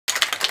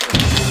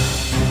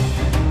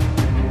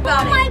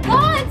about it. Oh my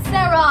god,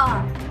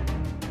 Sarah!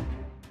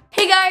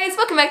 Hey guys,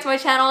 welcome back to my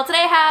channel. Today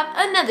I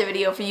have another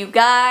video for you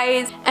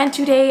guys. And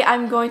today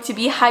I'm going to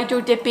be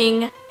hydro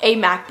dipping a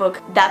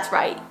MacBook. That's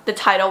right, the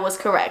title was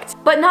correct.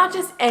 But not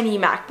just any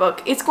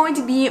MacBook. It's going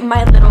to be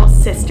my little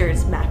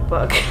sister's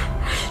MacBook.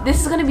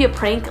 This is going to be a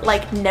prank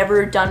like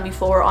never done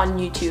before on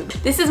YouTube.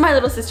 This is my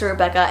little sister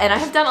Rebecca, and I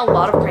have done a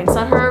lot of pranks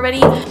on her already.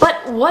 But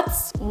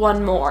what's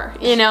one more?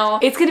 You know,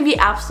 it's going to be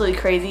absolutely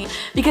crazy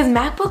because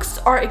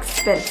MacBooks are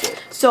expensive.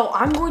 So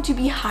I'm going to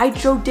be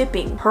hydro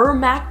dipping her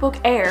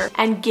MacBook Air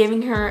and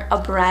giving her a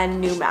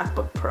brand new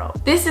MacBook Pro.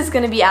 This is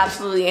going to be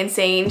absolutely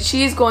insane.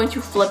 She is going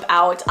to flip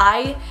out.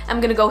 I am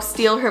going to go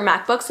steal her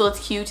MacBook, so let's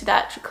cue to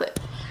that clip.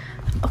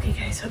 Okay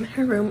guys, so I'm in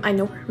her room. I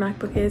know where her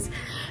MacBook is.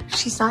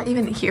 She's not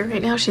even here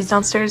right now. She's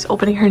downstairs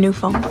opening her new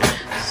phone.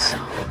 So,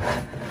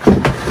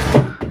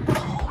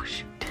 oh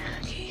shoot.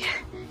 Okay,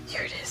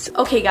 here it is.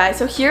 Okay guys,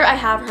 so here I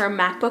have her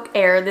MacBook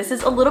Air. This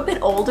is a little bit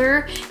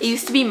older. It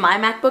used to be my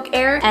MacBook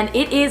Air, and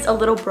it is a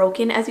little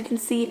broken, as you can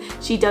see.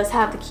 She does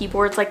have the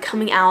keyboards like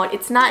coming out.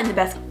 It's not in the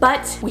best,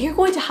 but we are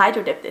going to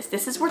hydro dip this.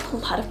 This is worth a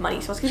lot of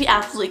money, so it's gonna be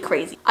absolutely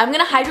crazy. I'm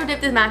gonna hydro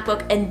dip this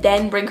MacBook and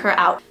then bring her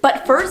out.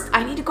 But first,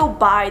 I need to go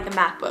buy the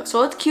MacBook.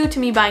 So let's cue to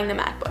me buying the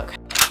MacBook.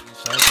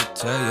 I could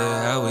tell you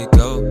how we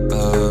go,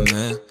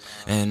 man.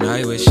 And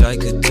I wish I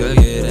could tell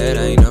you that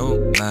I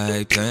know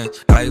my plan.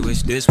 I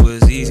wish this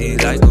was easy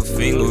like a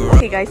finger.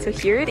 Okay guys, so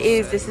here it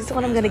is. This is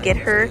what I'm gonna get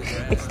her.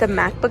 It's the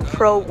MacBook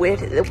Pro with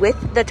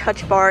the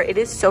touch bar. It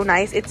is so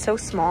nice. It's so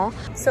small.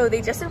 So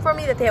they just informed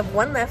me that they have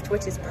one left,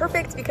 which is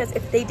perfect because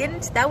if they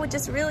didn't, that would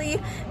just really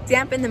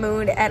dampen the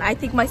mood. And I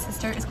think my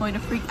sister is going to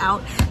freak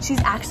out. She's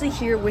actually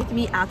here with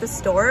me at the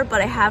store,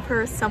 but I have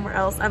her somewhere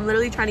else. I'm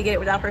literally trying to get it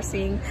without her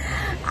seeing.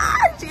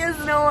 She has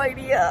no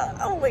idea.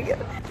 Oh my god.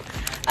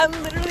 I'm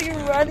literally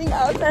running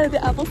outside of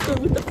the Apple store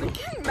with the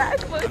freaking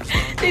MacBook.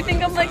 They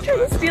think I'm like trying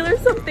to steal or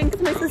something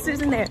because my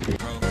sister's in there.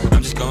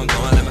 I'm just gonna go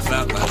and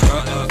let my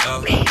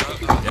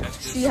flow.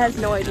 She has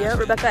no idea.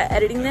 Rebecca,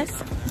 editing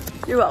this?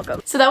 You're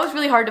welcome. So that was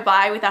really hard to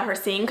buy without her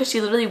seeing because she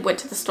literally went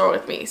to the store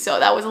with me. So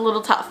that was a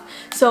little tough.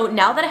 So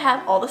now that I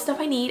have all the stuff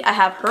I need, I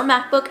have her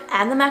MacBook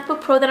and the MacBook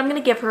Pro that I'm going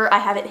to give her. I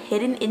have it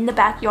hidden in the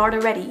backyard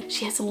already.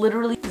 She has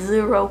literally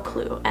zero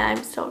clue and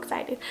I'm so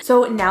excited.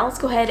 So now let's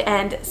go ahead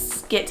and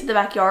get to the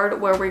backyard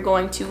where we're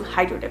going to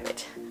hydro dip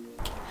it.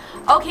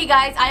 Okay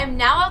guys, I am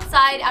now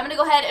outside. I'm gonna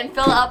go ahead and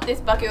fill up this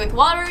bucket with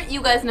water.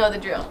 You guys know the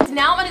drill.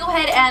 Now I'm gonna go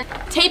ahead and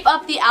tape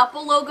up the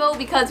Apple logo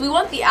because we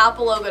want the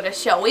Apple logo to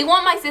show. We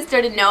want my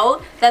sister to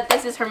know that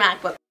this is her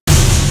MacBook.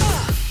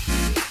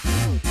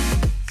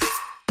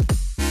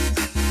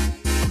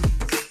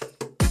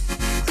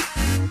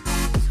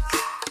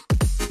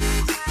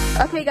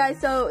 Okay guys,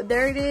 so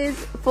there it is,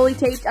 fully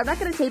taped. I'm not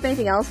going to tape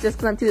anything else just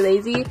because I'm too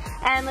lazy.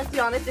 And let's be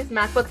honest, this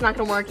MacBook's not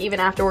going to work even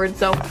afterwards.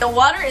 So the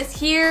water is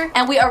here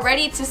and we are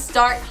ready to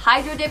start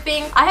hydro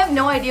dipping. I have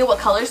no idea what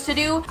colors to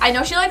do. I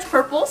know she likes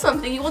purple, so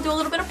I'm thinking we'll do a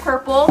little bit of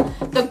purple.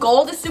 The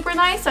gold is super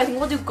nice, so I think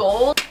we'll do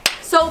gold.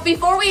 So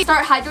before we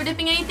start hydro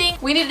dipping anything,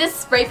 we need to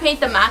just spray paint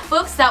the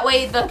MacBooks. That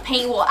way the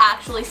paint will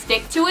actually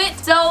stick to it.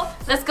 So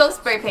let's go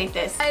spray paint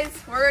this. Guys,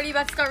 we're already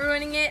about to start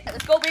ruining it.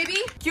 Let's go, baby.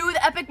 Cue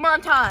the epic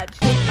montage.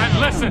 And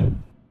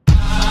listen.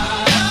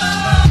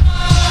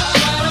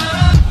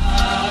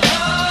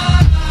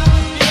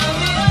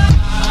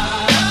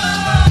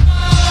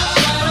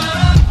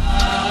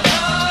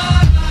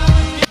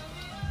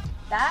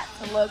 That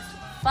looks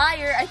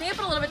fire. I think I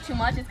put a little bit too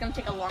much. It's gonna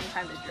take a long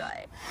time to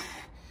dry.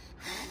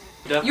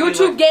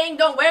 YouTube gang,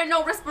 don't wear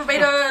no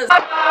respirators.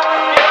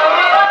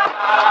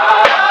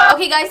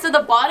 Okay guys, so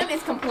the bottom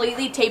is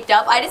completely taped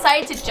up. I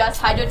decided to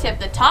just hydro tip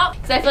the top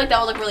because I feel like that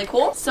would look really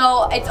cool.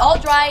 So it's all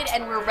dried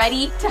and we're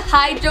ready to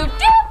hydro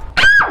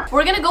dip.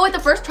 We're gonna go with the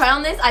first try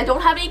on this. I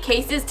don't have any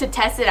cases to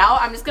test it out.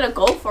 I'm just gonna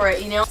go for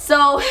it, you know?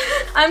 So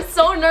I'm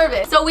so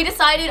nervous. So we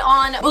decided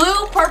on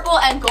blue, purple,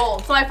 and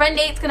gold. So my friend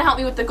Nate's gonna help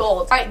me with the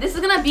gold. All right, this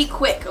is gonna be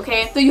quick,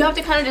 okay? So you have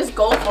to kind of just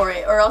go for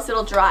it or else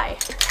it'll dry.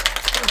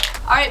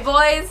 All right,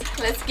 boys,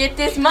 let's get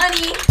this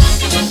money.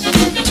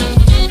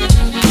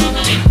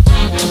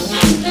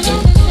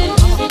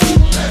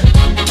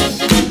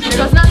 Here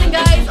goes nothing,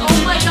 guys.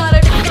 Oh my god,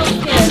 I'm so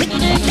scared.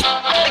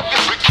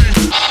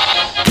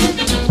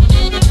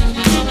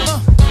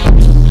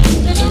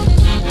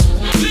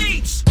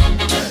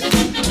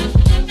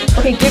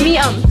 Okay, give me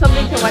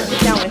something to wipe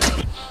this down with.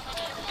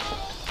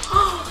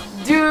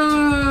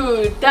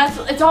 Dude,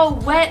 it's all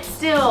wet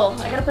still.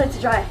 I gotta put it to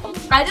dry.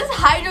 I just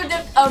hydro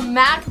dipped a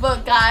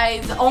MacBook,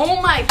 guys.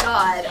 Oh my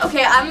god.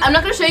 Okay, I'm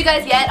not gonna show you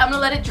guys yet. I'm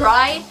gonna let it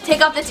dry,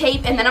 take off the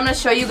tape, and then I'm gonna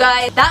show you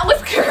guys. That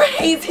was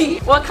crazy.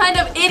 What kind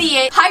of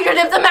idiot hydro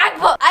dipped the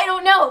MacBook? I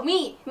don't know.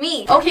 Me.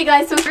 Okay,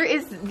 guys, so here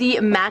is the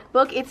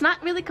MacBook. It's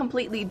not really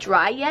completely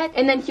dry yet.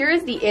 And then here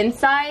is the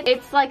inside.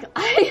 It's like,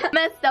 I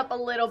messed up a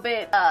little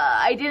bit.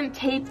 I didn't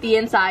tape the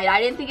inside. I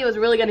didn't think it was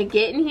really gonna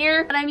get in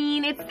here. But I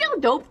mean, it's still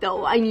dope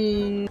though. I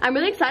mean, I'm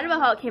really excited about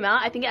how it came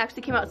out. I think it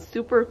actually came out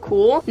super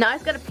cool. Now I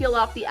just gotta peel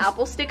off the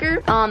Apple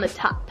sticker on the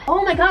top.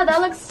 Oh my god, that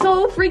looks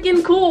so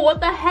freaking cool. What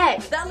the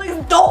heck? That looks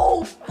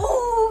dope.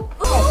 Ooh,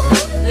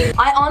 ooh.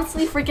 I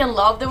honestly freaking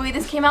love the way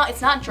this came out.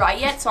 It's not dry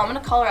yet, so I'm gonna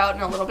color out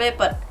in a little bit,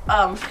 but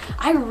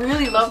I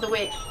really love the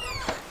way.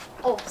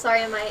 Oh,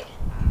 sorry, am I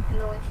in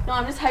the way? No,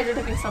 I'm just hydro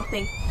dipping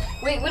something.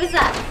 Wait, what is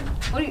that?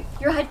 What are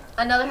you,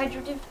 another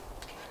hydro dip?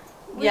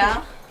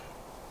 Yeah.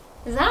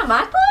 Is that a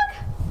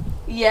MacBook?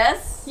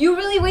 Yes. You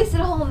really wasted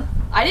a whole...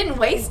 I didn't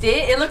waste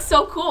it. It looks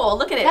so cool.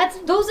 Look at it.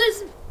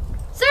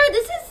 Sarah,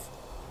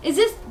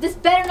 this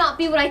better not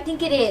be what I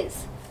think it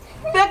is.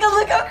 Becca,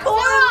 look how cool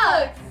it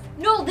looks.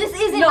 No, this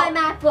isn't my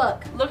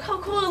MacBook. Look how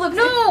cool it looks.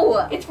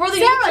 No. It's for the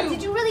Sarah, YouTube.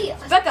 did you really...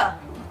 Becca.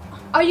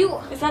 Are you...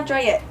 It's not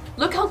dry yet.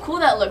 Look how cool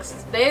that looks.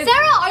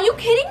 Sarah, are you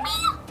kidding me?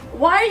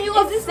 Why are you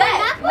upset? Is this my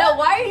MacBook? No,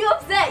 why are you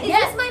upset?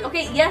 Yes.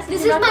 Okay, yes.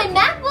 This is my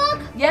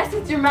MacBook? Yes,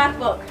 it's your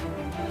MacBook.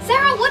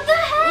 Sarah, what the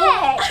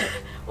heck?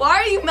 Why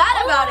are you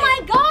mad about it? Oh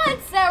my god,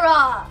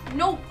 Sarah.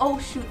 No. Oh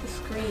shoot, the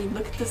screen.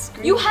 Look at the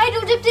screen. You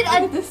hydro dipped it.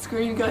 Look at the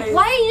screen, guys.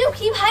 Why do you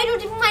keep hydro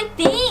dipping my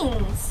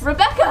things?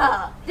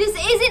 Rebecca. This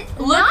isn't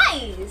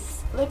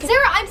nice. Look at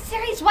Sarah, I'm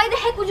serious. Why the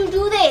heck would you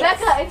do this?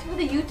 Becca, it's for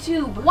the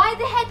YouTube. Why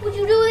the heck would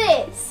you do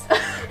this?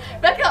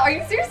 Becca, are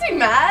you seriously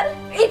mad?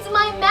 It's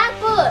my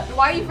MacBook.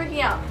 Why are you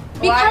freaking out?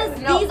 Because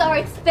these are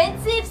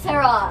expensive,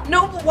 Sarah.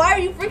 No, but why are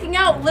you freaking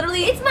out?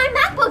 Literally, it's my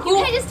MacBook. You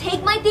can't just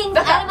take my things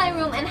out of my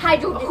room and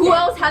hydro dip Who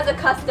else has a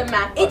custom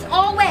MacBook? It's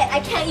all wet.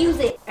 I can't use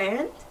it.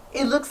 And?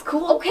 It looks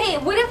cool. Okay,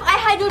 what if I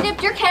hydro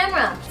dipped your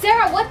camera?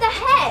 Sarah, what the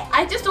heck?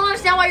 I just don't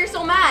understand why you're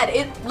so mad.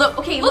 Look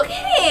at it.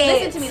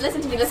 Listen to me,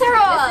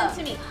 Sarah.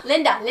 Listen to me.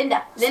 Linda.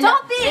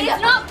 Stop it, Linda.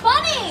 it's not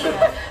funny.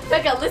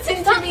 Becca,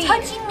 listen Stop to me.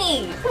 touching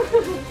me.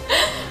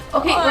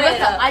 Okay,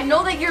 Rebecca, I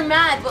know that you're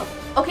mad, but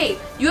okay,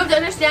 you have to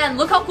understand,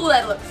 look how cool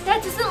that looks.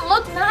 That doesn't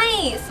look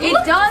nice. It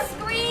look does. At the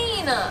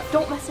screen.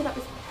 Don't mess it up.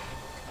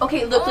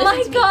 Okay, look, oh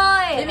listen to my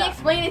god. me. Let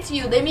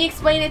me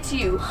explain it to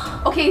you.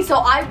 Okay, so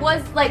I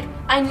was like,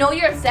 I know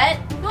you're upset.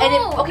 No,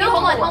 okay,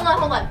 hold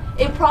on.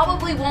 It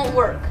probably won't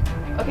work.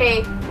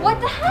 Okay?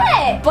 What the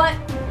heck? But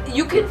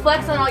you can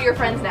flex on all your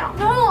friends now.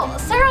 No,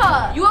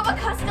 Sarah. You have a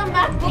custom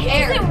MacBook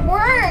Air. It doesn't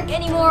work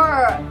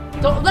anymore.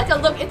 Don't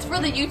look, it's for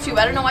the YouTube.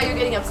 I don't know why you're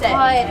getting upset.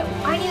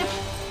 God, I need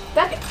to...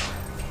 Becca,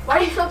 why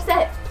are you so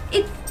upset?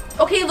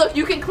 Okay, look,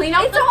 you can clean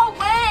off It's all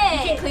wet.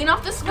 You can clean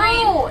off the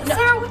screen. No,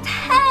 Sarah, what the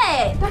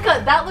heck?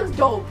 Becca, that looks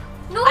dope.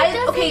 No, it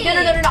doesn't. Okay,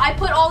 no. I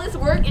put all this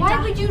work into...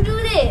 Why would you do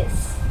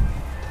this?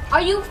 Are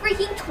you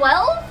freaking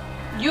 12?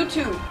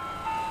 YouTube.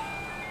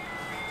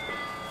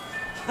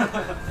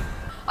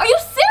 Are you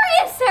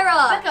serious,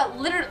 Sarah? Becca,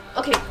 literally...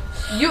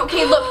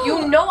 Okay, look,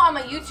 you know I'm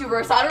a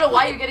YouTuber, so I don't know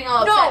why you're getting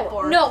all upset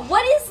for. No,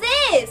 what is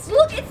this?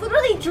 Look, it's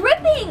literally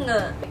dripping.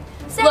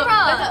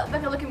 Sarah. Look,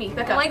 Becca, look at me.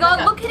 Becca. Oh my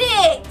god, look at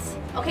it.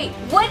 Okay.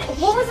 What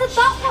was the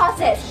thought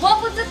process?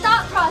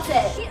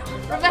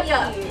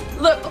 Rebecca,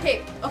 look,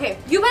 okay.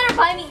 You better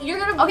buy me. You're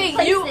gonna No,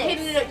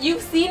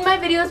 you've seen my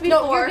videos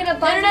before. No, you're gonna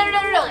buy me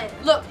No.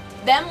 Look,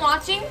 them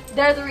watching,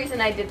 they're the reason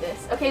I did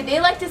this. Okay,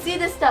 they like to see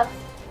this stuff.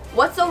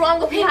 What's so wrong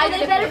with me? Okay,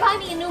 they better buy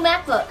me a new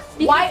MacBook.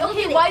 Why?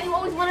 Okay, why do you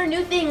always want a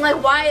new thing?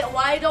 Like,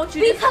 why don't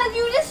you? Because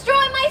you destroy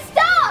my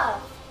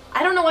stuff.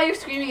 I don't know why you're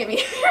screaming at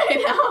me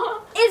right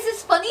now. Is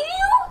this funny to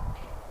you?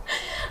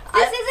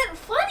 This isn't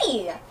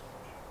funny.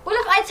 What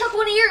if I took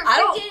one of your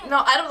freaking...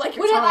 I don't like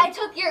your tone. What if I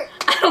took your...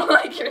 I don't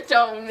like your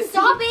tone.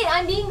 Stop it.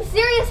 I'm being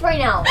serious right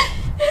now.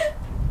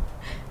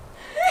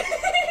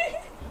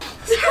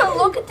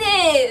 Look at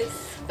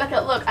this. Becca,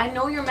 look, I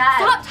know you're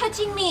mad. Stop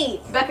touching me.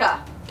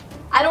 Becca,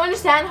 I don't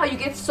understand how you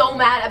get so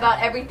mad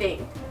about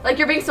everything. Like,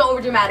 you're being so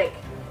overdramatic.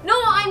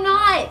 No, I'm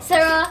not,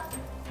 Sarah.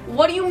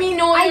 What do you mean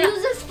no? I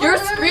use this for You're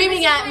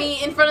screaming at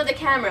me in front of the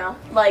camera.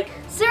 Like,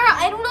 Sarah,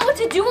 I don't know what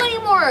to do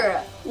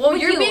anymore. Well,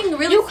 you're being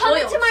really spoiled. You come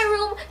spoiled. into my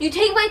room, you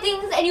take my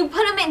things, and you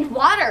put them in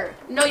water.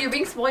 No, you're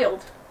being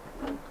spoiled.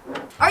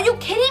 Are you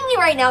kidding me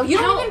right now? You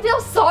don't even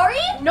feel sorry?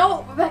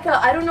 No, Rebecca,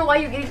 I don't know why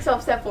you're getting so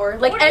upset for.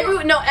 Like,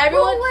 everyone, Who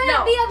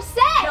wouldn't be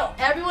upset? No,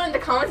 everyone in the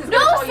comments is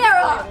gonna call you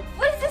Sarah. spoiled.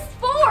 What is this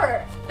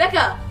for?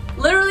 Becca,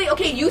 literally,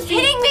 okay, you see.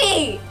 Kidding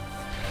me?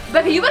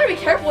 Becca, you better be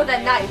careful with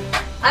that knife.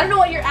 I don't know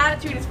what your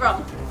attitude is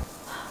from.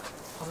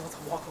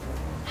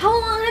 How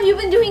long have you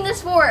been doing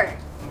this for?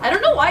 I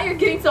don't know why you're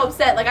getting so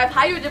upset. Like, I've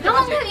hydro dipped. How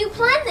long have you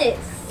planned this?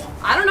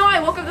 I don't know. I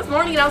woke up this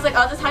morning and I was like,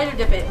 I'll just hydro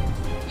dip it.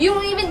 You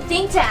don't even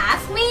think to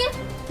ask me?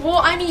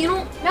 Well, I mean, you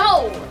don't.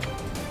 No.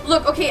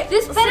 Look, okay.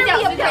 This better be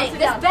a prank.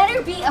 This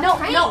better be a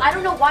prank. No, I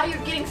don't know why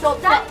you're getting so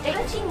upset. Stop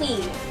touching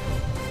me.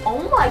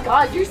 Oh my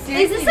god, you're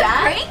seriously Is this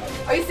mad? a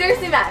prank? Are you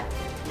seriously mad?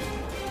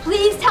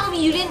 Please tell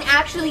me you didn't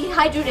actually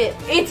hydro dip.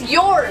 It's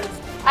yours.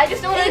 I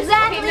just don't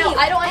Exactly. Okay, no,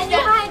 I don't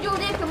understand. And you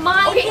hydro dip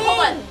my Okay, thing. hold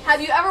on.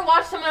 Have you ever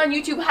watched someone on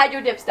YouTube hydro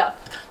dip stuff?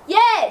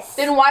 Yes.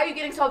 Then why are you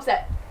getting so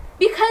upset?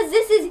 Because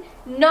this is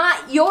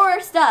not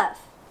your stuff.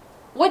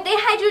 What they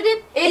hydro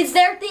dip is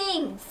their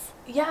things.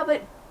 Yeah,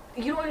 but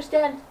you don't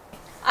understand.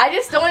 I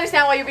just don't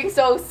understand why you're being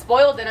so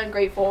spoiled and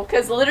ungrateful.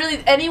 Because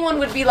literally anyone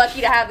would be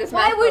lucky to have this.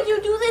 Why MacBook. would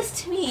you do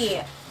this to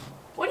me?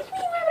 What do you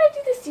mean? Why would I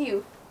do this to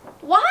you?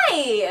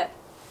 Why?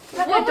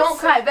 Becca, don't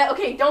cry.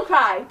 Okay, don't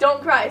cry.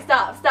 Don't cry.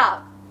 Stop.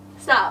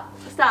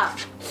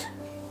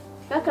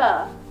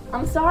 Becca,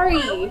 I'm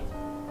sorry.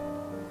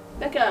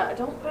 Becca,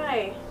 don't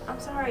cry. I'm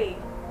sorry.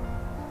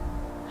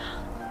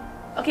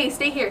 Okay,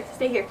 stay here.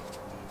 Stay here.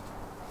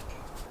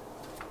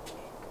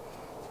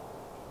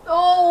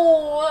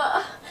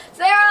 Oh,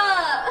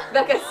 Sarah!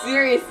 Becca,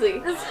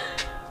 seriously.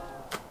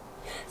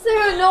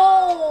 Sarah,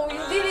 no, you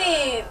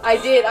didn't. I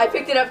did. I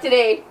picked it up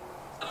today.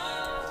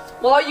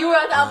 While you were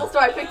at the Apple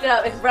store, I picked it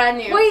up. It's brand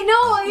new. Wait,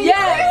 no.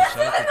 Yes.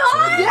 This is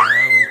not. Yeah.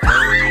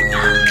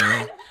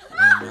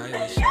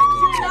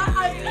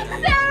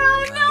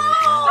 Sarah, no.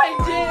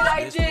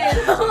 I did.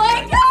 Oh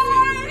my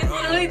god. It's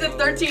literally the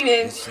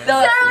 13-inch.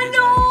 Sarah,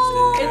 no.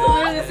 It's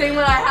literally the same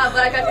one I have,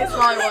 but I got the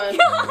smaller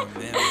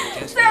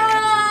one. Sarah.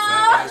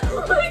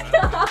 Oh my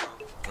god.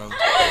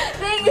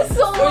 Thank you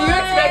so much. Were you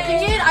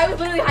expecting it? I was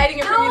literally hiding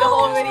it from you the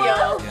whole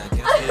video.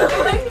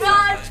 Oh my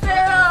god,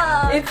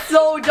 Sarah. It's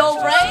so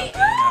dope, right?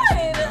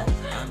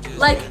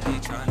 Like,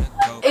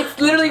 it's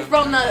literally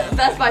from the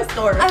Best Buy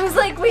store. I was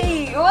like,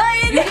 wait,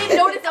 what? You didn't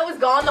notice I was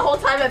gone the whole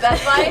time at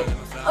Best Buy?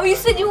 Oh, you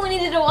said you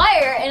needed a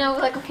wire, and I was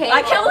like, okay.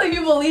 I can't believe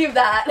you believe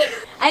that.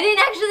 I didn't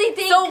actually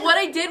think. So what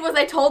I did was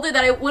I told her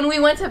that when we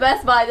went to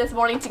Best Buy this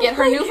morning to get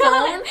her new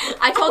phone,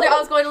 I told her I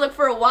was going to look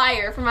for a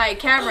wire for my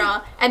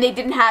camera, and they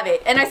didn't have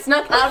it. And I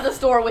snuck out of the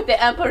store with it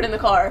and put it in the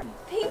car.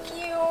 Thank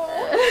you.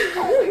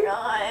 Oh my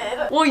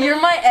god. Well,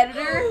 you're my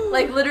editor.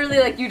 Like, literally,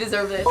 like, you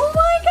deserve this. Oh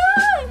my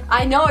god.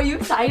 I know. Are you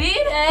excited?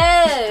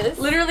 Yes.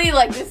 Literally,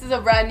 like, this is a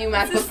brand new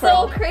MacBook This is Pro.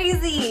 so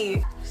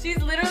crazy. She's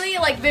literally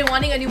like been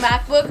wanting a new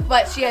MacBook,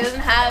 but she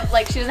doesn't have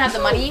the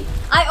money.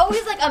 I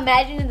always like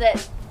imagined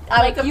that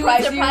you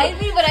would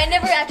surprise me, but I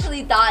never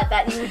actually thought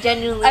that you would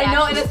genuinely. I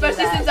know, and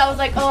especially since I was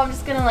like, oh, I'm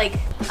just gonna like.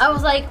 I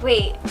was like,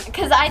 wait,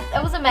 because I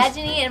was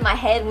imagining it in my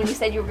head when you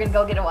said you were gonna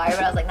go get a wire,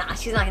 but I was like, nah,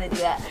 she's not gonna do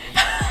that.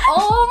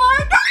 Oh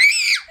my god!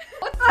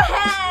 What the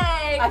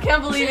heck? I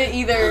can't believe it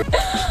either.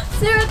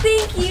 Sarah,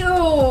 thank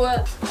you.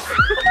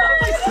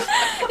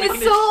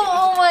 It's so.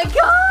 Oh my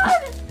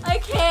god! I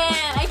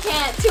can't.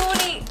 Too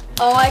many.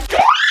 Oh my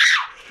god.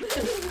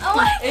 Oh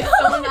my It's god.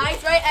 so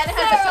nice, right? And it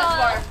has a touch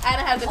bar. And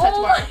it has a touch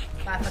bar.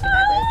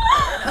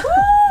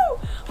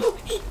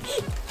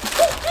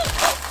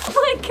 Oh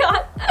my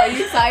god. Are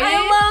you excited? I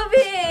love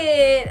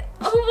it.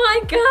 Oh my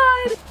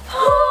god.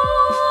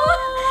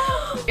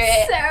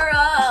 Great. Sarah,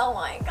 oh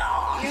my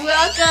god. You're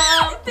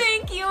welcome.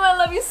 Thank you. I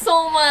love you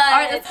so much.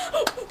 Alright,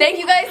 thank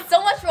you guys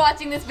so much for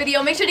watching this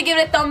video. Make sure to give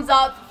it a thumbs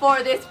up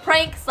for this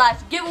prank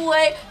 /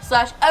 giveaway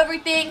 /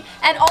 everything.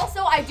 And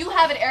also, I do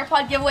have an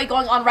AirPod giveaway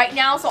going on right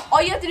now. So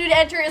all you have to do to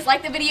enter is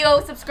like the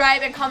video,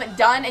 subscribe, and comment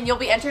done, and you'll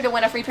be entered to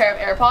win a free pair of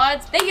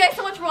AirPods. Thank you guys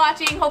so much for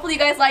watching. Hopefully you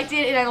guys liked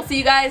it, and I will see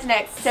you guys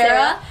next.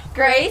 Sarah,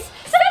 Grace,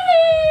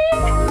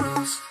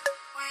 Stephanie!